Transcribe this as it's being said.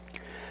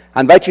I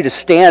invite you to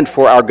stand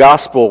for our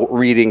gospel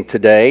reading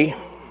today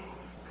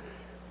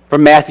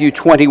from Matthew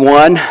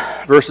 21,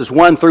 verses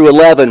 1 through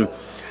 11.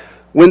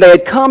 When they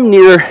had come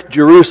near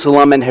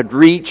Jerusalem and had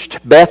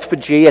reached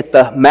Bethphage at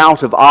the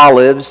Mount of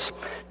Olives,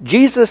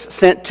 Jesus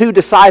sent 2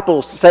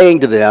 disciples, saying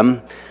to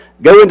them,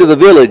 "Go into the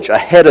village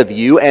ahead of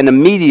you, and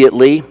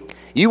immediately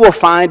you will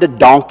find a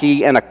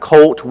donkey and a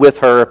colt with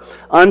her.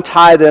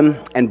 Untie them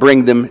and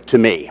bring them to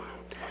me.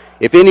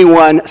 If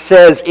anyone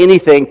says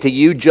anything to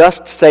you,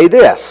 just say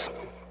this: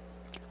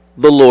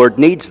 'The Lord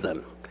needs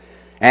them,'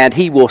 and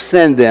he will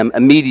send them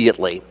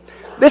immediately."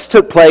 This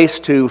took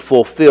place to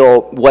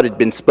fulfill what had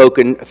been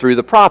spoken through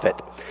the prophet,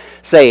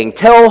 saying,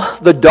 "Tell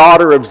the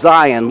daughter of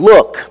Zion,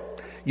 look,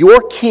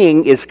 your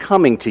king is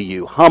coming to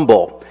you,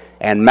 humble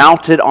and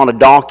mounted on a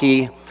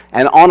donkey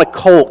and on a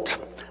colt,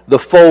 the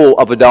foal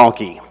of a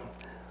donkey."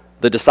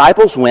 The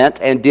disciples went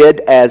and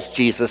did as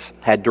Jesus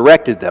had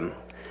directed them.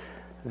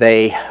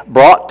 They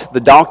brought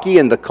the donkey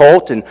and the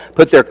colt and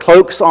put their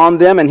cloaks on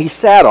them, and he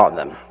sat on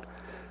them.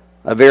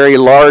 A very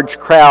large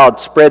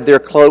crowd spread their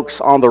cloaks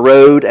on the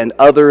road, and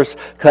others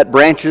cut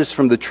branches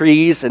from the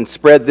trees and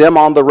spread them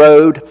on the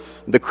road.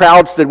 The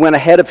crowds that went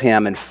ahead of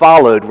him and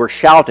followed were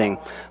shouting,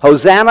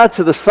 "Hosanna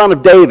to the Son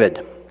of David!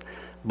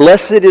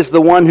 Blessed is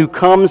the one who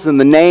comes in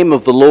the name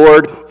of the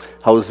Lord!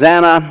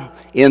 Hosanna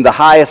in the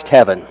highest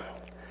heaven!"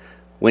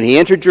 When he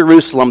entered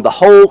Jerusalem, the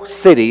whole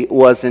city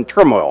was in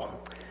turmoil,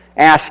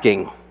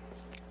 asking,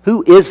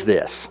 "Who is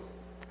this?"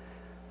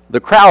 The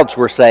crowds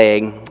were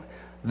saying,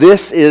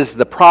 "This is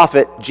the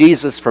prophet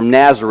Jesus from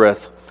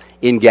Nazareth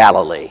in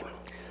Galilee."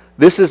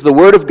 This is the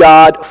word of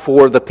God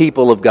for the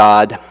people of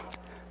God.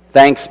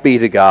 Thanks be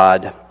to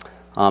God.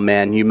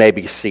 Amen. You may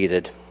be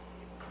seated.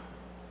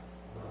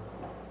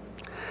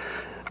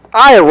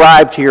 I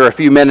arrived here a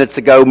few minutes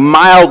ago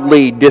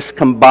mildly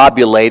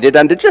discombobulated,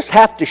 and to just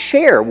have to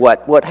share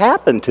what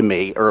happened to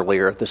me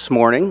earlier this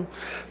morning.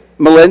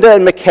 Melinda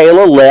and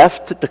Michaela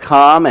left to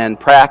come and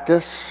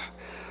practice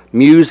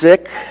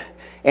music,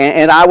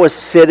 and I was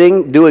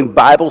sitting doing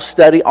Bible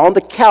study on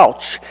the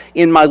couch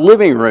in my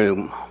living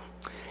room.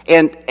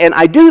 And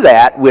I do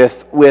that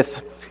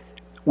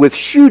with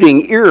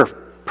shooting ear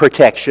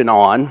protection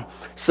on,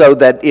 so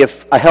that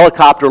if a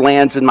helicopter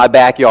lands in my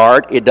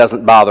backyard, it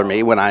doesn't bother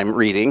me when I'm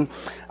reading.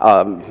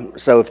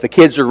 So if the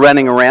kids are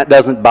running around, it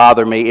doesn't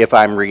bother me if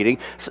I'm reading.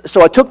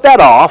 So I took that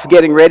off,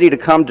 getting ready to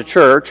come to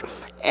church,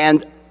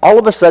 and all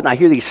of a sudden I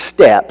hear these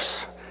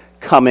steps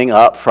coming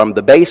up from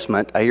the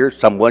basement. I hear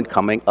someone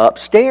coming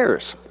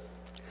upstairs.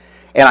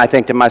 And I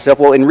think to myself,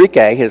 well,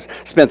 Enrique has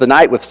spent the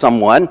night with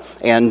someone,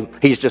 and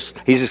he's just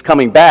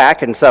coming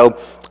back. And so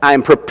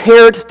I'm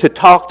prepared to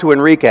talk to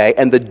Enrique,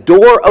 and the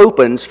door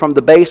opens from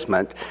the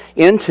basement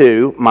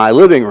into my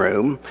living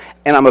room,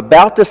 and I'm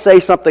about to say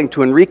something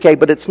to Enrique,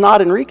 but it's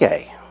not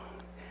Enrique.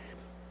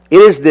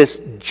 It is this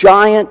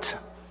giant,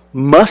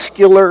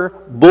 muscular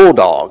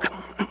bulldog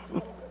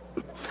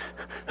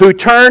who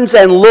turns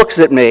and looks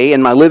at me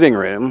in my living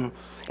room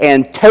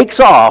and takes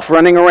off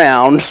running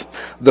around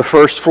the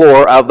first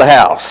floor of the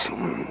house.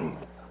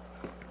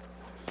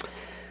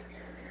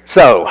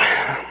 So,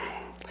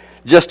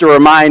 just a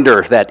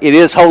reminder that it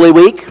is Holy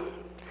Week.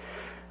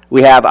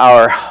 We have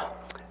our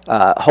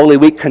Holy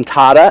Week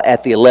cantata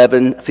at the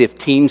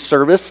 11:15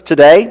 service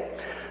today.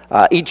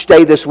 Each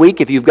day this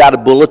week, if you've got a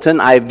bulletin,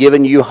 I have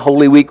given you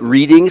Holy Week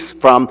readings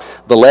from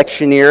the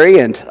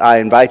lectionary, and I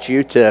invite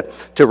you to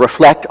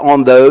reflect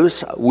on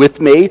those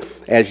with me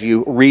as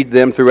you read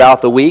them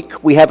throughout the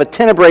week. We have a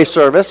Tenebrae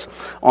service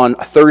on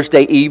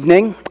Thursday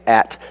evening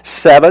at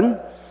 7,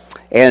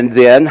 and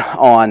then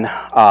on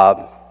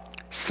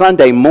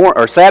Saturday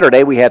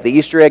we have the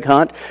Easter egg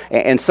hunt,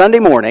 and Sunday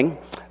morning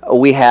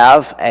we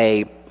have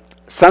a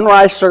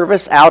sunrise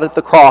service out at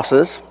the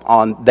crosses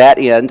on that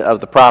end of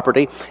the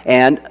property,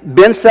 and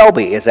Ben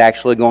Selby is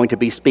actually going to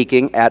be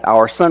speaking at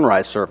our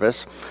sunrise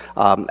service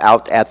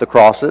out at the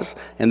crosses,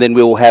 and then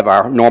we will have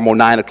our normal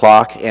 9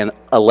 o'clock and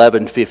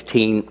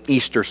 11:15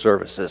 Easter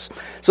services.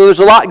 So there's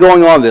a lot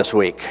going on this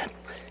week,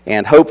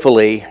 and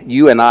hopefully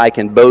you and I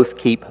can both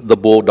keep the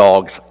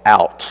bulldogs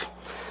out.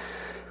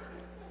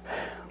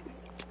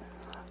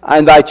 I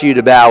invite you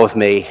to bow with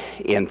me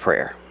in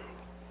prayer.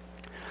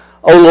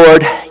 O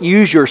Lord,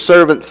 use your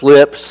servants'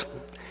 lips,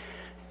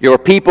 your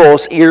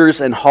people's ears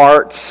and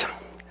hearts,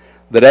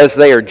 that as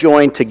they are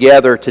joined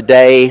together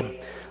today,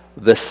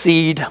 the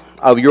seed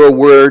of your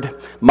word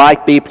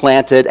might be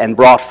planted and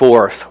brought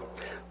forth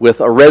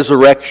with a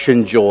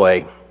resurrection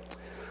joy.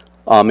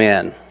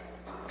 Amen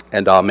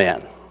and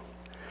amen.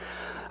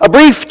 A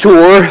brief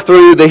tour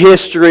through the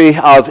history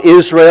of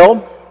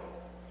Israel.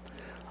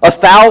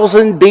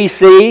 1000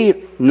 BC,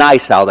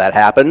 nice how that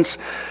happens.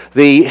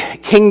 The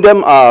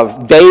kingdom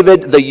of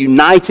David, the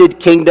united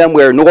kingdom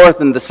where north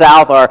and the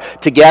south are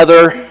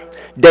together.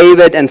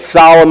 David and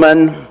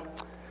Solomon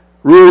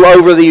rule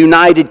over the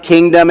united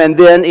kingdom, and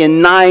then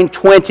in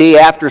 920,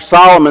 after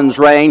Solomon's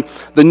reign,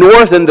 the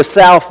north and the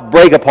south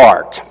break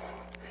apart.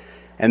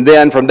 And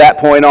then from that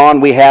point on,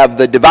 we have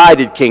the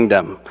divided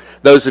kingdom.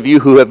 Those of you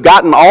who have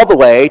gotten all the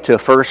way to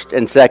 1st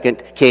and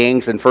 2nd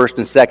Kings and 1st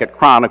and 2nd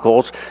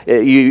Chronicles,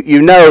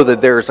 you know that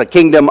there's a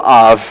kingdom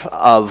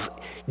of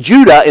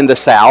Judah in the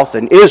south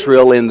and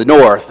Israel in the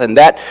north, and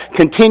that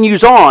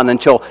continues on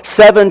until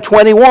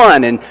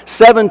 721. In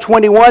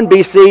 721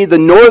 BC, the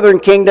northern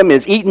kingdom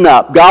is eaten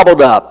up,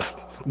 gobbled up,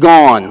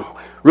 gone,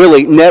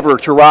 really never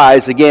to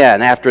rise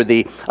again after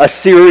the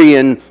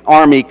Assyrian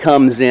army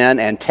comes in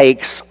and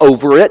takes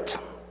over it.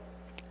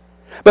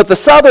 But the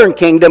southern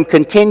kingdom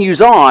continues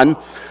on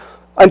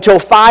until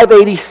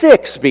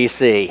 586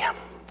 BC,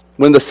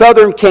 when the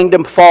southern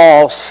kingdom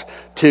falls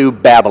to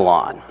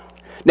Babylon.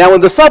 Now,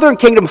 when the southern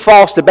kingdom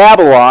falls to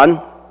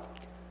Babylon,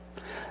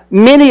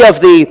 many of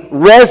the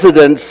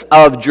residents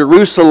of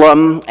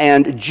Jerusalem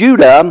and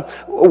Judah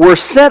were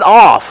sent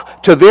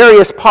off to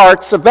various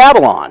parts of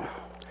Babylon.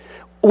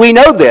 We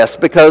know this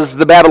because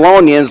the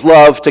Babylonians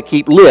love to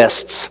keep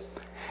lists.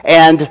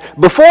 And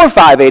before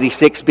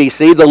 586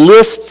 BC, the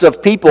lists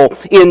of people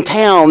in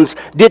towns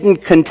didn't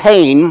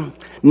contain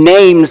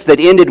names that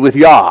ended with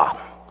Yah.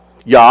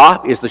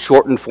 Yah is the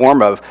shortened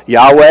form of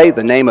Yahweh,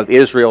 the name of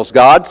Israel's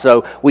God.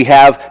 So we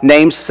have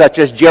names such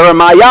as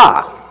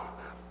Jeremiah,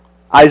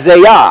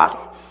 Isaiah.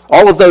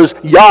 All of those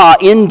Yah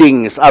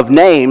endings of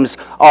names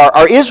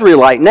are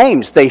Israelite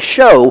names. They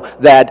show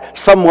that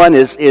someone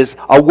is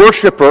a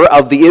worshiper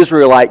of the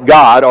Israelite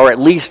God, or at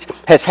least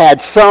has had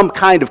some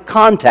kind of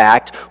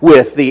contact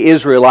with the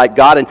Israelite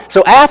God. And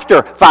so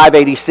after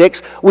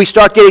 586, we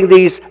start getting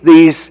these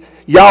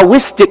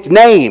Yahwistic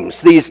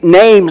names, these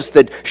names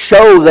that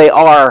show they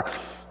are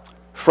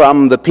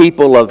from the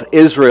people of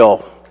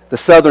Israel, the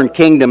southern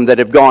kingdom that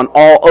have gone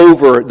all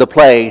over the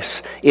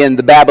place in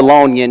the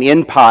Babylonian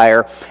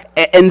Empire.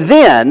 And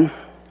then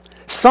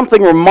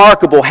something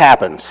remarkable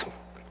happens.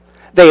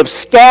 They have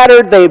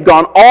scattered, they've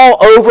gone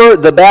all over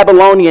the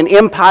Babylonian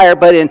Empire,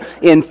 but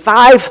in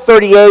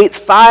 538,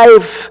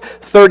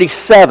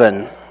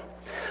 537,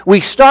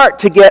 we start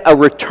to get a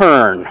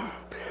return.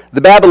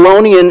 The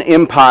Babylonian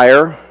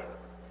Empire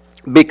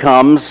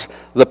becomes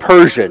the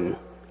Persian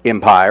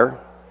Empire.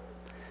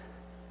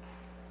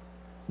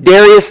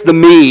 Darius the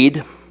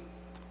Mede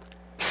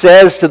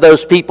says to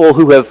those people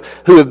who have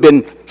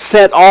been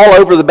sent all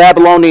over the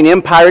Babylonian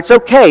Empire, it's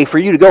okay for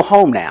you to go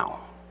home now.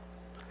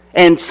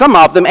 And some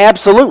of them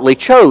absolutely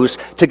chose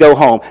to go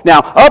home. Now,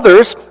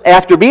 others,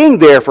 after being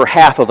there for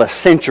half of a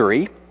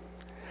century,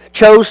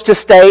 chose to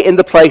stay in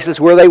the places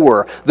where they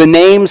were. The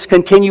names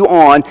continue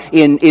on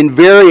in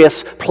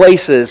various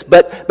places,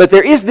 but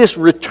there is this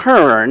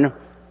return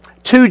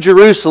to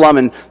Jerusalem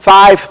in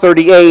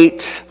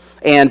 538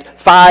 and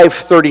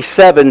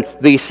 537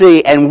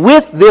 BC. And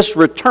with this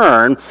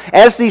return,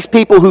 as these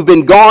people who've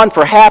been gone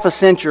for half a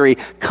century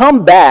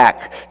come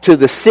back to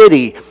the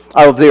city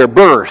of their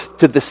birth,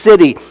 to the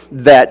city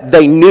that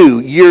they knew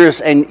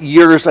years and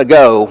years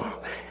ago,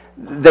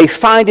 they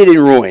find it in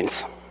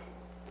ruins.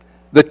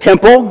 The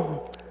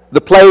temple,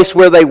 the place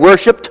where they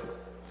worshipped,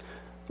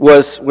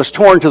 was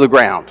torn to the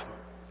ground.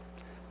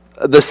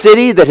 The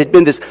city that had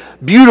been this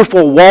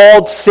beautiful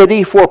walled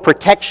city for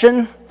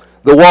protection,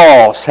 the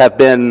walls have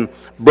been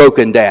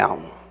broken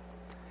down.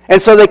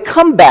 And so they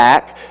come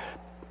back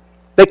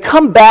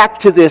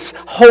to this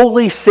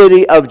holy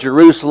city of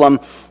Jerusalem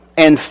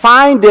and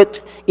find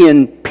it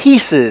in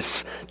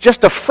pieces,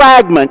 just a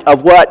fragment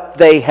of what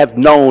they have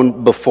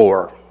known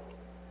before.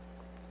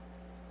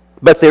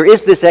 But there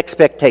is this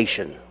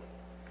expectation.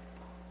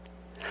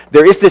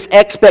 There is this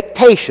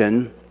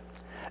expectation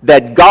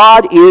that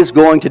God is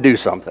going to do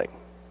something.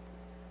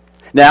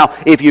 Now,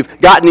 if you've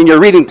gotten in your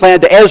reading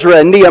plan to Ezra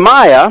and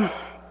Nehemiah,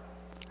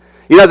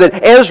 you know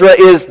that Ezra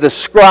is the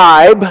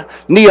scribe,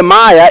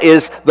 Nehemiah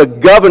is the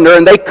governor,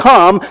 and they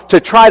come to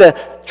try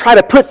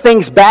to put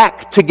things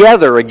back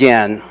together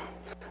again.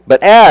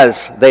 But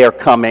as they are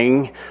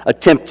coming,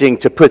 attempting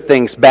to put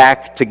things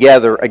back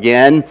together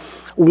again,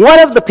 one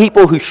of the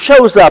people who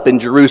shows up in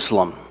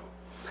Jerusalem,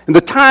 in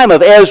the time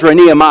of Ezra and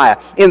Nehemiah,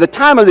 in the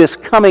time of this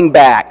coming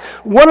back,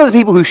 one of the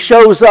people who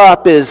shows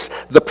up is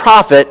the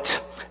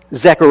prophet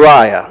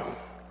Zechariah.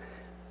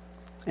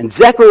 And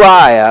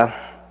Zechariah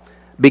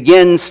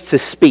begins to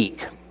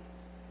speak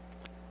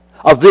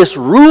of this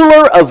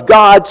ruler of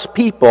God's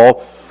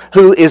people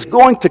who is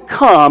going to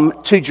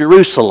come to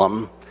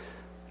Jerusalem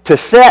to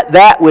set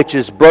that which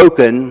is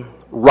broken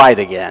right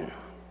again.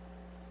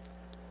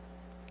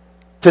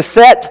 To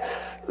set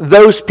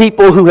those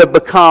people who have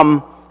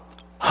become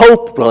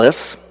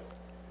hopeless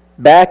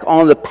back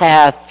on the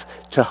path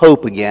to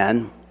hope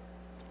again.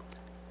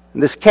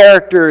 And this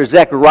character,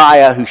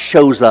 Zechariah, who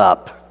shows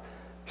up,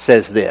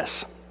 says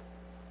this: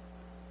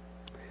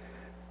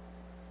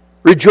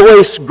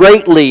 "Rejoice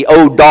greatly,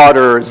 O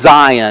daughter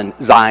Zion."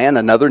 Zion,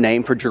 another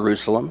name for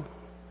Jerusalem.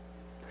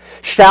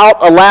 "Shout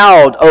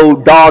aloud, O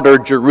daughter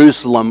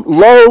Jerusalem.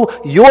 Lo,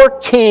 your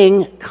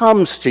king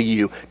comes to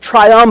you.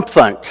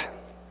 Triumphant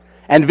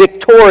and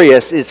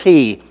victorious is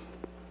he,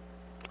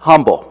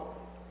 humble,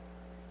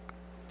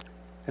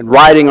 and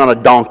riding on a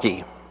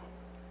donkey,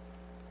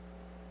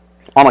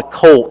 on a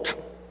colt,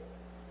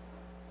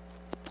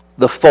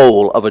 the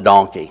foal of a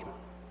donkey."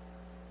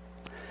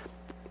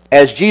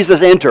 as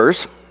Jesus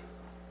enters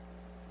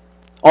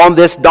on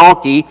this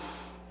donkey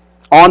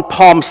on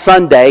Palm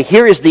Sunday,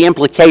 here is the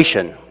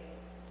implication.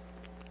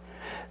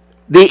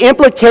 The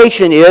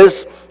implication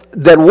is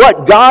that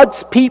what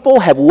God's people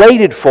have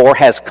waited for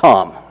has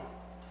come.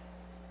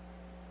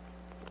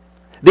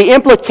 The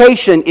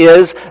implication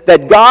is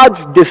that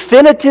God's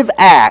definitive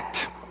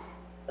act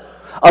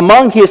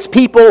among his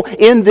people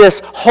in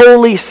this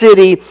holy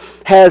city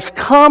has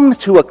come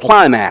to a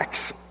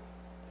climax.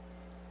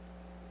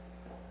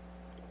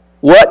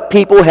 What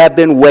people have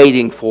been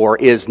waiting for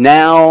is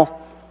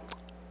now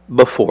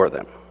before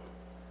them.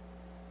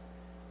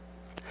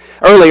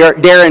 Earlier,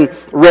 Darren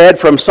read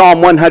from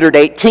Psalm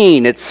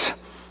 118. It's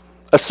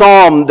a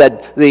psalm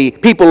that the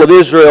people of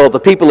Israel, the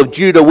people of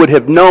Judah would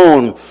have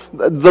known.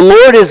 The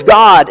Lord is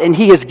God, and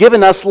he has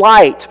given us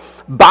light.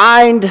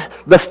 Bind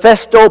the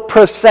festal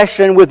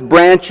procession with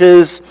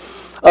branches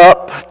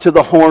up to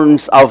the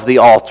horns of the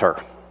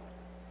altar.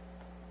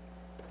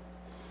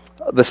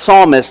 The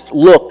psalmist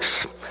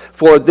looks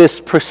for this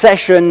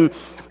procession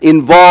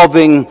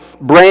involving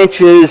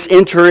branches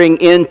entering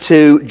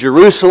into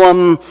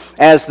Jerusalem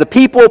as the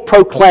people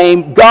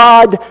proclaim,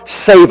 God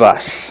save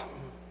us.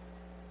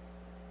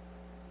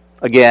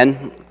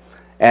 Again,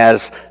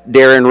 as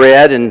Darren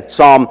read in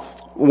Psalm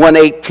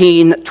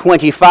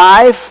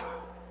 118:25,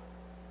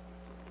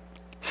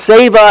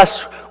 save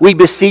us, we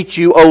beseech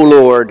you, O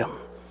Lord.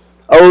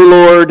 O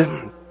Lord,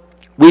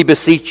 we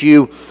beseech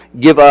you,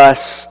 give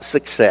us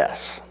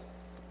success.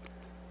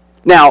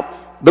 Now,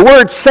 the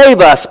word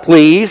save us,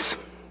 please,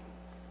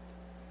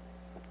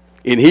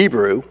 in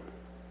Hebrew,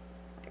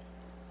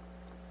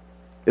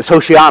 is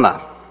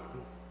Hosanna,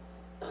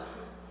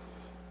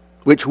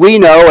 which we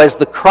know as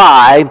the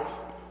cry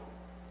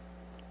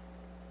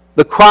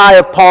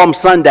of Palm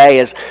Sunday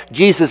as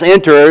Jesus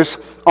enters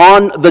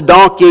on the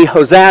donkey,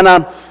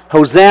 Hosanna,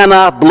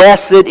 Hosanna,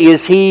 blessed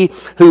is he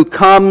who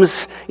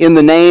comes in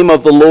the name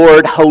of the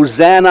Lord,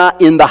 Hosanna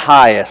in the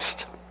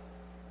highest.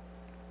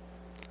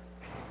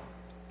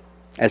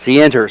 As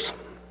he enters,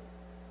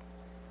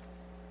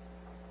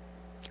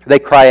 they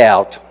cry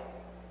out,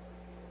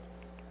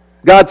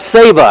 God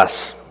save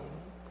us,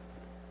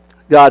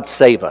 God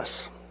save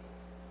us.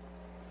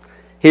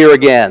 Here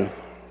again,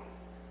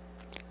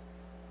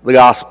 the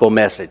gospel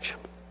message.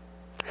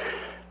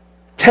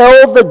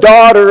 Tell the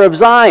daughter of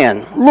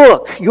Zion,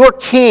 look, your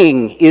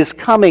king is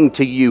coming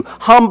to you,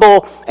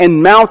 humble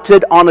and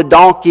mounted on a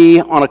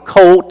donkey, on a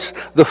colt,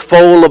 the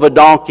foal of a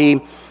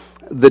donkey.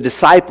 The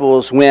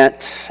disciples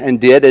went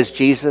and did as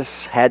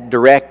Jesus had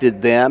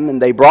directed them,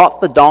 and they brought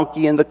the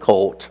donkey and the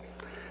colt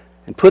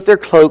and put their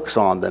cloaks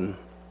on them,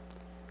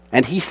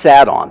 and he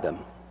sat on them.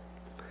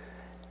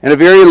 And a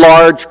very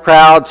large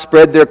crowd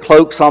spread their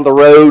cloaks on the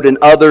road, and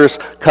others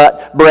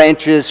cut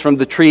branches from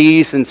the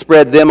trees and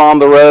spread them on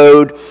the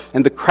road.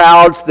 And the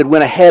crowds that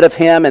went ahead of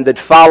him and that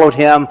followed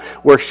him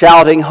were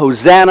shouting,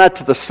 Hosanna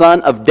to the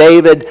Son of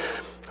David.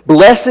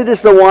 Blessed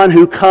is the one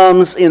who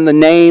comes in the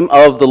name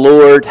of the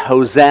Lord.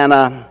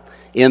 Hosanna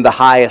in the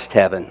highest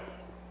heaven.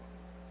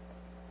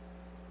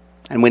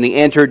 And when he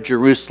entered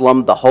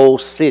Jerusalem, the whole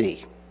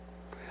city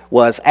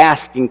was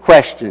asking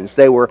questions.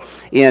 They were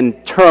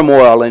in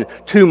turmoil and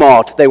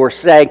tumult. They were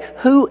saying,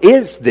 who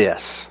is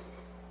this?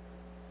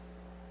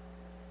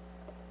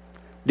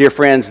 Dear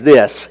friends,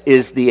 this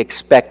is the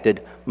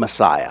expected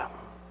Messiah.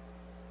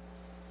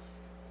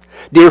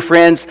 Dear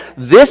friends,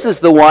 this is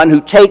the one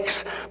who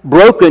takes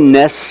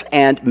brokenness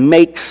and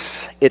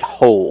makes it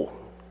whole.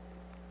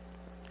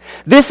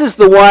 This is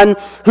the one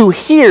who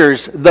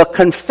hears the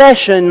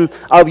confession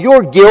of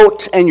your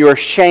guilt and your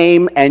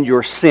shame and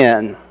your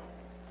sin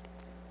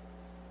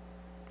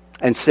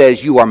and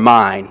says, you are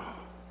mine.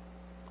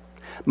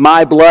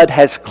 My blood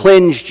has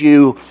cleansed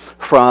you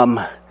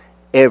from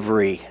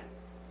every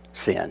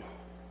sin.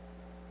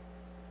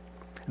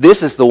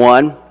 This is the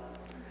one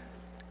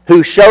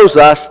who shows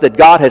us that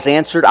God has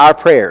answered our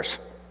prayers.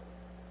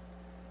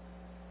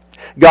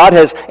 God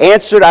has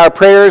answered our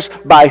prayers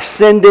by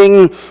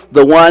sending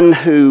the one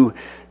who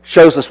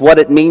shows us what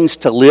it means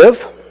to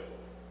live,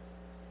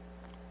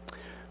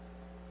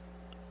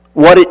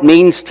 what it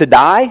means to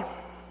die,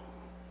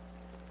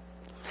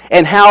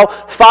 and how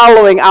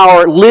following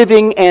our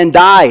living and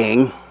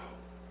dying,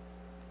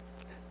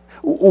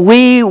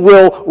 we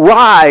will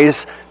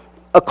rise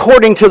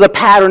according to the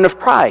pattern of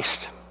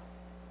Christ.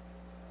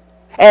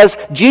 As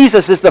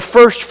Jesus is the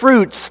first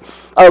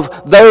fruits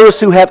of those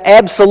who have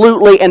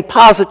absolutely and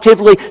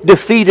positively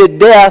defeated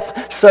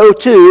death, so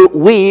too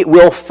we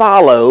will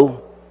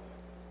follow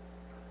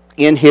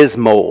in his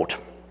mold.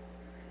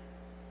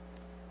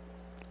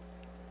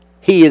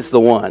 He is the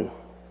one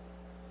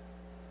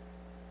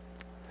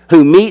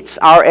who meets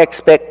our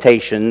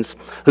expectations,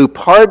 who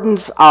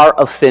pardons our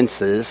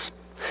offenses,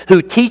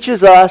 who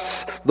teaches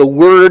us the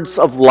words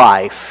of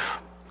life,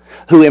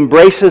 who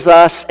embraces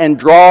us and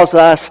draws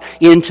us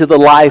into the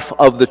life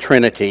of the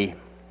Trinity,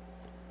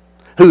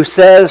 who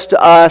says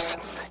to us,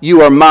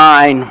 you are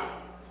mine,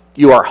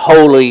 you are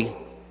holy,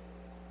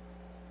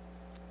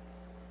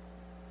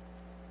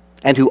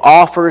 and who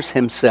offers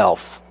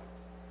himself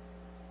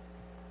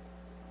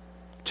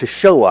to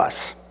show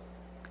us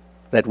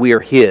that we are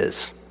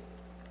His,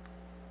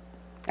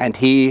 and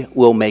He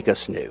will make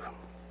us new.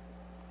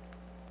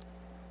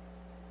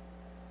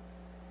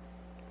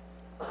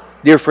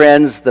 Dear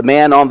friends, the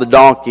man on the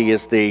donkey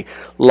is the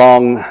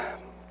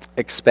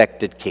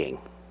long-expected king.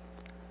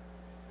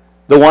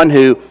 The one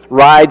who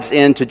rides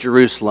into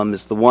Jerusalem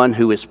is the one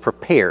who is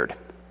prepared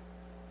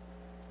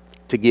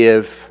to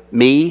give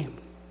me,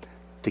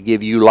 to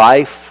give you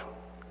life,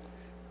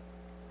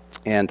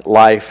 and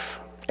life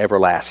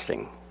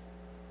everlasting.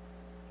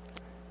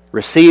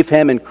 Receive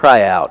Him and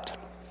cry out,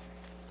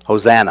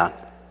 Hosanna,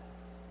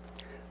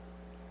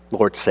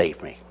 Lord,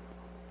 save me.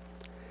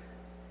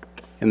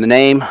 In the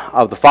name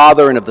of the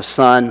Father, and of the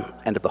Son,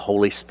 and of the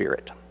Holy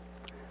Spirit.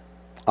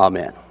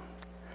 Amen.